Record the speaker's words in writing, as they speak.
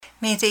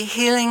May the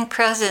healing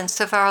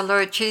presence of our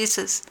Lord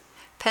Jesus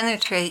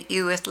penetrate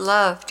you with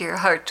love, dear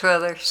heart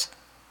dwellers.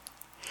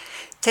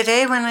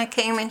 Today when I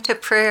came into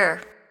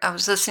prayer, I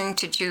was listening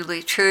to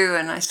Julie True,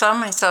 and I saw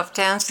myself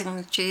dancing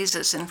with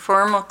Jesus in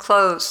formal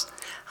clothes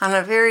on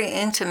a very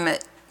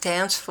intimate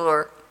dance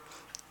floor.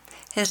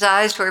 His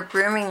eyes were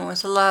brimming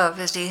with love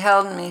as he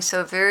held me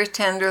so very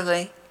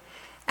tenderly,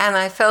 and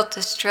I felt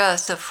the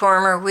stress of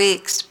former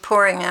weeks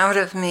pouring out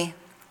of me,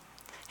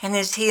 and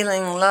his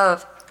healing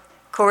love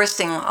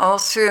coursing all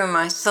through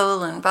my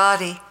soul and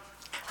body.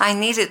 I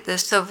needed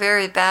this so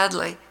very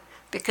badly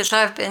because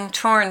I've been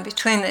torn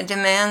between the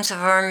demands of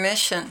our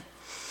mission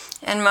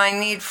and my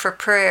need for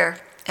prayer,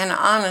 and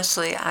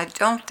honestly, I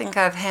don't think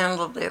I've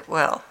handled it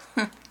well.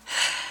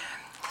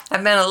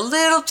 I've been a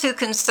little too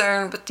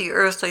concerned with the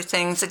earthly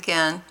things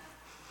again.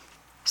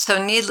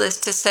 So needless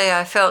to say,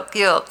 I felt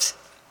guilt.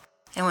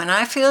 And when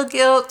I feel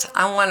guilt,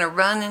 I want to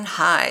run and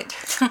hide.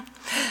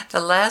 The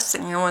last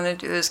thing I want to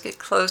do is get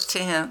close to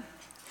him.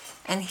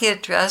 And he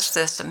addressed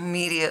this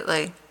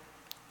immediately.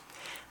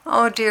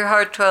 Oh, dear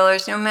heart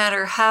dwellers, no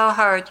matter how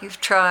hard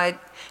you've tried,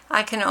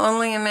 I can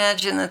only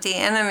imagine that the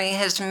enemy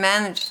has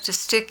managed to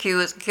stick you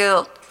with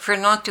guilt for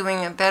not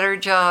doing a better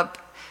job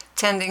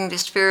tending to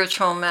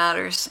spiritual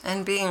matters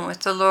and being with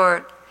the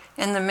Lord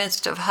in the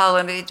midst of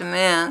holiday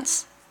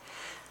demands.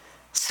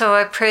 So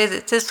I pray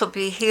that this will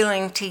be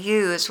healing to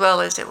you as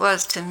well as it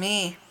was to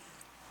me.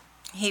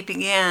 He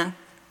began,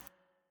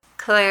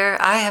 Claire,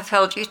 I have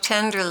held you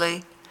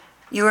tenderly.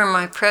 You are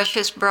my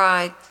precious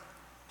bride.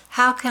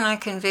 How can I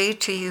convey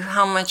to you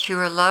how much you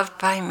are loved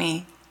by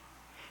me?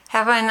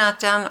 Have I not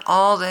done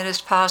all that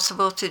is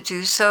possible to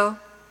do so?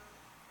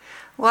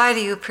 Why do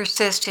you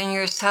persist in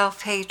your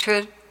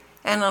self-hatred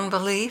and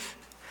unbelief?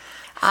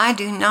 I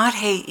do not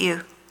hate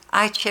you.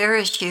 I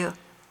cherish you.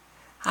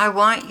 I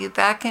want you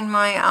back in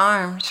my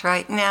arms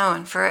right now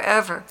and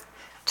forever,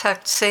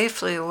 tucked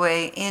safely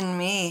away in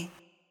me,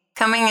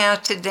 coming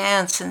out to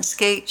dance and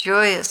skate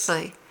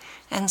joyously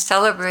and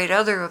celebrate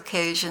other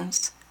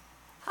occasions.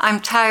 I'm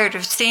tired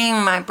of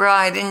seeing my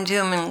bride in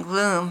doom and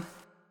gloom.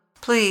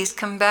 Please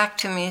come back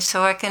to me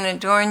so I can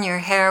adorn your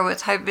hair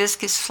with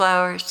hibiscus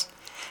flowers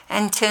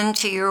and tend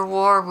to your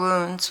war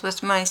wounds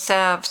with my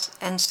salves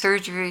and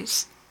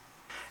surgeries,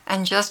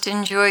 and just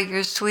enjoy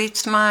your sweet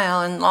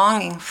smile and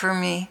longing for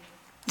me.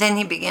 Then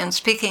he began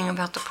speaking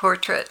about the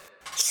portrait.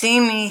 See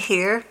me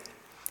here,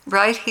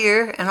 right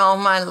here in all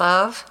my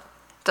love,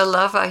 the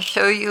love I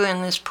show you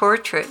in this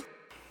portrait.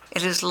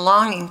 It is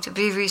longing to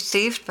be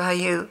received by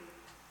you.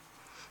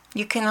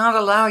 You cannot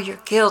allow your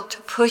guilt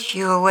to push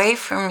you away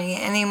from me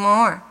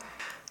anymore.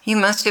 You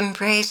must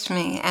embrace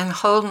me and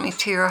hold me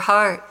to your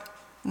heart,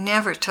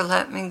 never to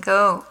let me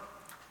go.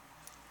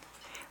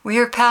 We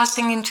are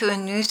passing into a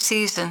new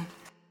season,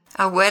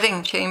 a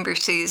wedding chamber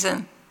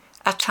season,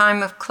 a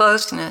time of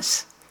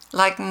closeness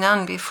like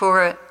none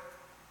before it.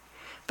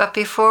 But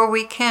before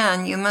we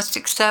can, you must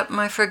accept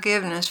my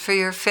forgiveness for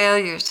your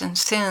failures and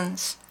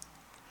sins.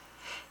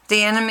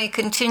 The enemy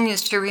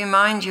continues to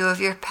remind you of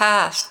your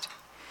past,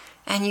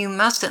 and you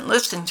mustn't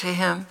listen to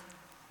him.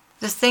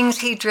 The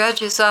things he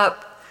dredges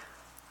up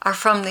are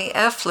from the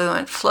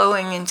effluent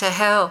flowing into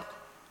hell.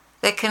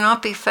 They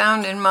cannot be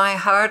found in my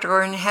heart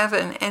or in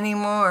heaven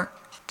anymore.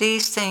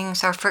 These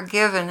things are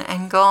forgiven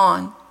and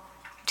gone.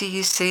 Do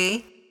you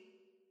see?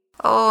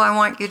 Oh, I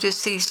want you to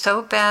see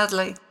so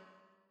badly.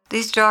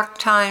 These dark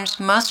times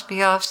must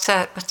be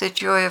offset with the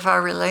joy of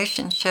our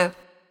relationship.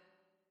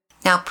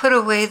 Now put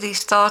away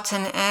these thoughts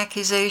and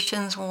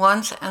accusations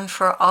once and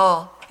for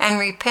all, and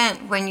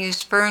repent when you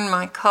spurn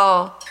my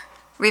call.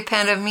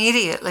 Repent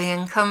immediately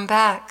and come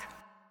back.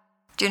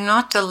 Do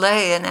not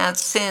delay and add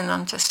sin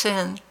unto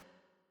sin.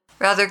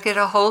 Rather get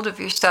a hold of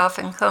yourself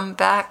and come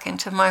back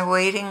into my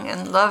waiting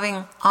and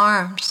loving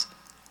arms,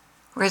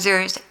 where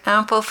there is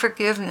ample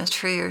forgiveness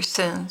for your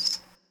sins.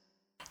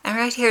 And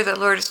right here the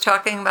Lord is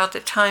talking about the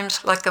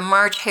times like a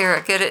March hare. I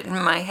get it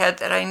in my head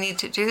that I need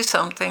to do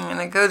something, and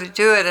I go to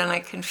do it, and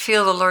I can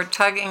feel the Lord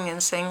tugging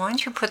and saying, why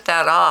don't you put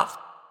that off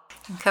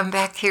and come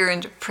back here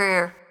into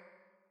prayer?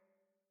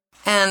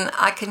 And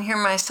I can hear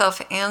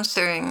myself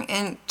answering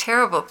in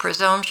terrible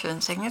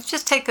presumption, saying, let's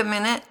just take a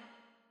minute.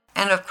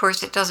 And of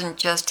course it doesn't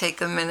just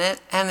take a minute,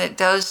 and it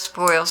does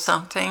spoil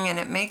something, and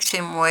it makes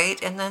him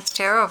wait, and that's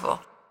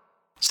terrible.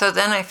 So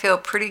then I feel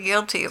pretty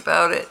guilty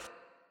about it.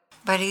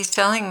 But he's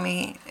telling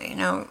me,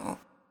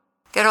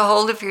 get a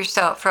hold of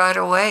yourself right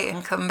away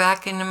and come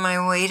back into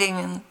my waiting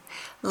and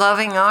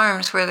loving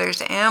arms where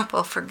there's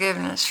ample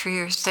forgiveness for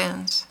your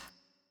sins.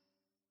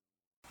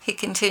 He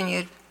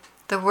continued,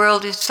 the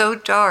world is so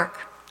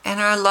dark, and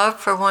our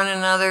love for one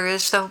another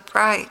is so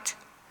bright.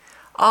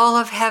 All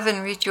of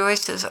heaven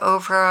rejoices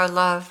over our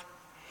love,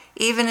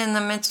 even in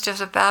the midst of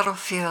the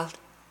battlefield.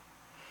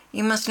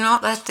 You must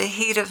not let the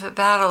heat of the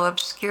battle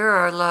obscure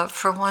our love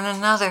for one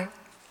another.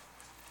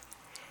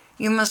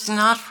 You must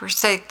not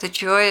forsake the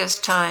joyous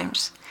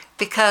times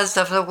because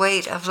of the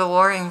weight of the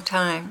warring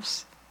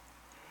times.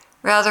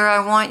 Rather,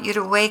 I want you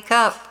to wake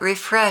up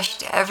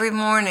refreshed every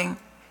morning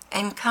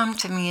and come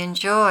to me in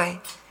joy,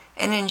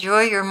 and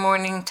enjoy your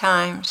morning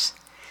times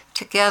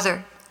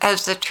together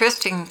as the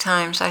trysting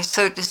times I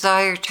so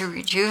desire to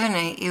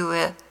rejuvenate you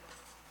with.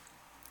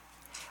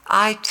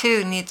 I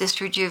too need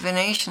this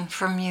rejuvenation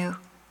from you.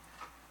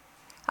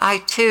 I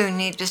too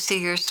need to see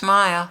your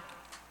smile,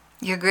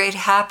 your great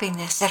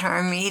happiness at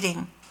our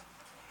meeting.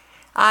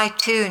 I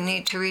too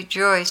need to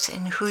rejoice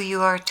in who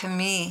you are to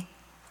me,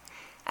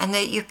 and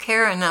that you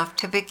care enough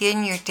to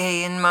begin your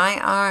day in my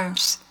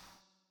arms.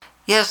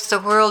 Yes, the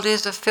world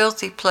is a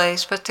filthy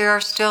place, but there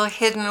are still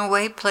hidden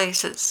away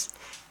places,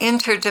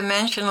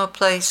 interdimensional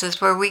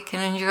places where we can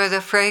enjoy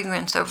the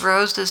fragrance of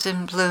roses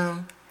in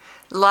bloom,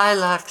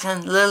 lilacs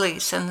and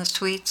lilies, and the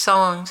sweet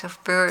songs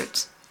of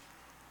birds.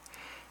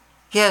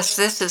 Yes,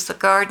 this is the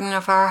garden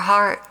of our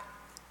heart,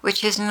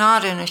 which is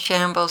not in a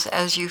shambles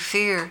as you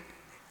fear.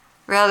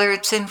 Rather,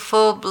 it's in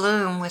full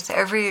bloom with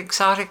every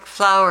exotic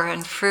flower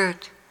and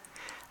fruit,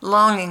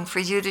 longing for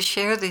you to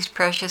share these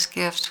precious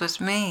gifts with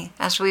me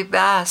as we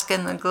bask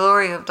in the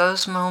glory of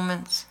those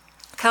moments.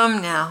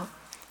 Come now,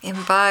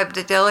 imbibe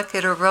the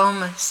delicate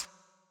aromas,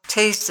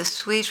 taste the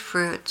sweet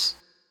fruits,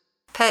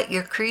 pet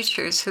your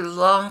creatures who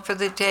long for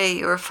the day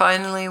you are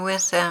finally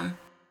with them.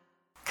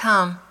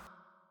 Come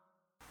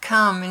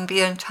and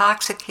be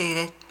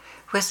intoxicated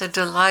with the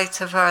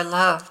delights of our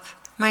love.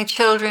 My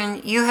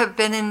children, you have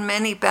been in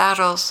many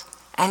battles,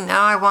 and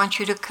now I want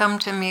you to come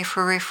to me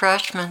for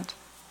refreshment.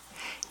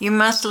 You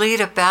must lead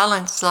a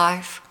balanced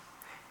life.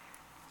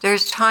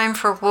 There's time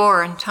for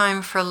war and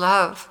time for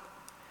love.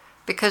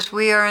 Because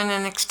we are in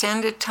an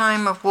extended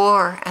time of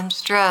war and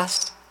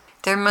stress,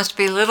 there must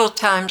be little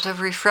times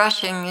of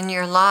refreshing in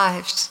your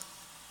lives.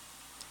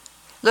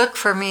 Look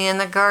for me in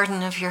the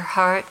garden of your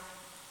heart.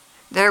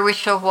 There we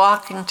shall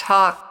walk and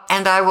talk,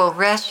 and I will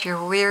rest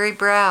your weary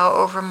brow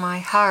over my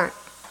heart.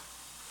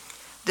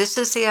 This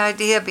is the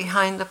idea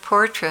behind the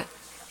portrait.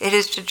 It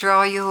is to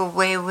draw you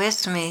away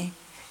with me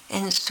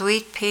in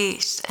sweet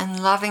peace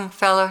and loving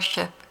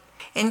fellowship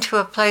into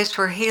a place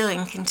where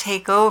healing can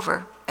take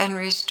over and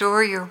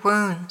restore your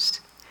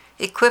wounds,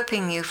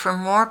 equipping you for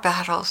more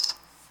battles.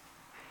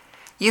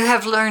 You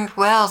have learned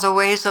well the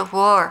ways of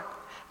war,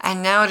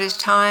 and now it is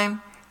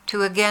time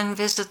to again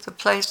visit the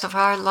place of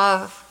our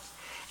love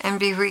and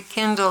be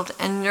rekindled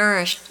and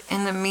nourished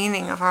in the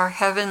meaning of our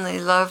heavenly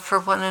love for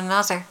one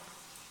another.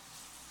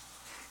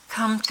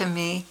 Come to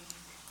me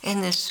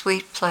in this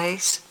sweet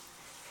place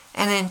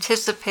and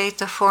anticipate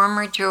the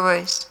former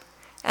joys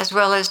as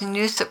well as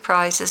new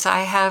surprises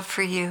I have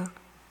for you.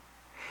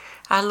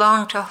 I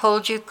long to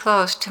hold you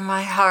close to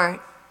my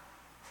heart,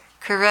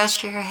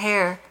 caress your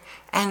hair,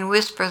 and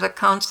whisper the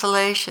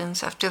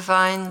consolations of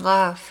divine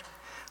love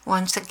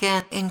once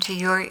again into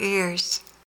your ears.